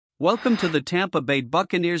Welcome to the Tampa Bay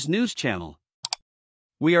Buccaneers news channel.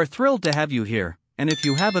 We are thrilled to have you here, and if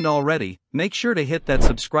you haven't already, make sure to hit that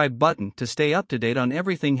subscribe button to stay up to date on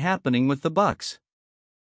everything happening with the Bucs.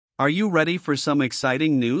 Are you ready for some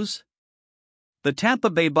exciting news? The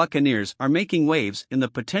Tampa Bay Buccaneers are making waves in the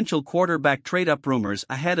potential quarterback trade-up rumors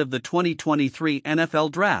ahead of the 2023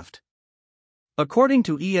 NFL Draft. According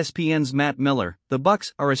to ESPN's Matt Miller, the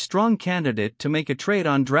Bucs are a strong candidate to make a trade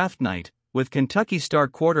on draft night, with Kentucky star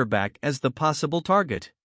quarterback as the possible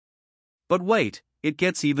target. But wait, it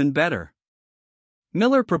gets even better.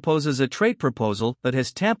 Miller proposes a trade proposal that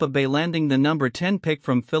has Tampa Bay landing the number 10 pick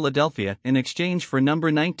from Philadelphia in exchange for number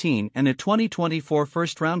 19 and a 2024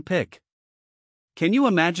 first-round pick. Can you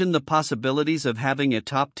imagine the possibilities of having a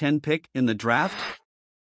top 10 pick in the draft?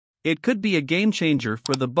 It could be a game-changer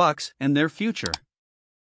for the Bucs and their future.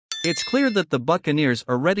 It's clear that the Buccaneers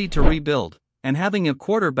are ready to rebuild, and having a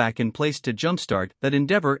quarterback in place to jumpstart that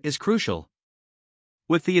endeavor is crucial.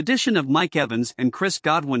 With the addition of Mike Evans and Chris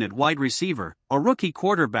Godwin at wide receiver, a rookie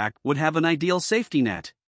quarterback would have an ideal safety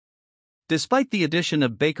net. Despite the addition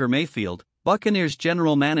of Baker Mayfield, Buccaneers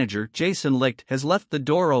general manager Jason Licht has left the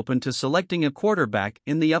door open to selecting a quarterback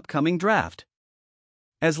in the upcoming draft.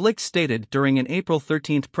 As Licht stated during an April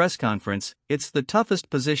 13 press conference, it's the toughest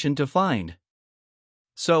position to find.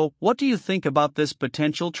 So, what do you think about this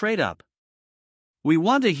potential trade-up? We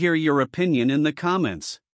want to hear your opinion in the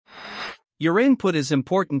comments. Your input is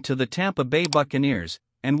important to the Tampa Bay Buccaneers,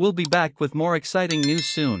 and we'll be back with more exciting news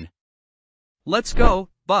soon. Let's go,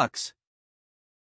 Bucs!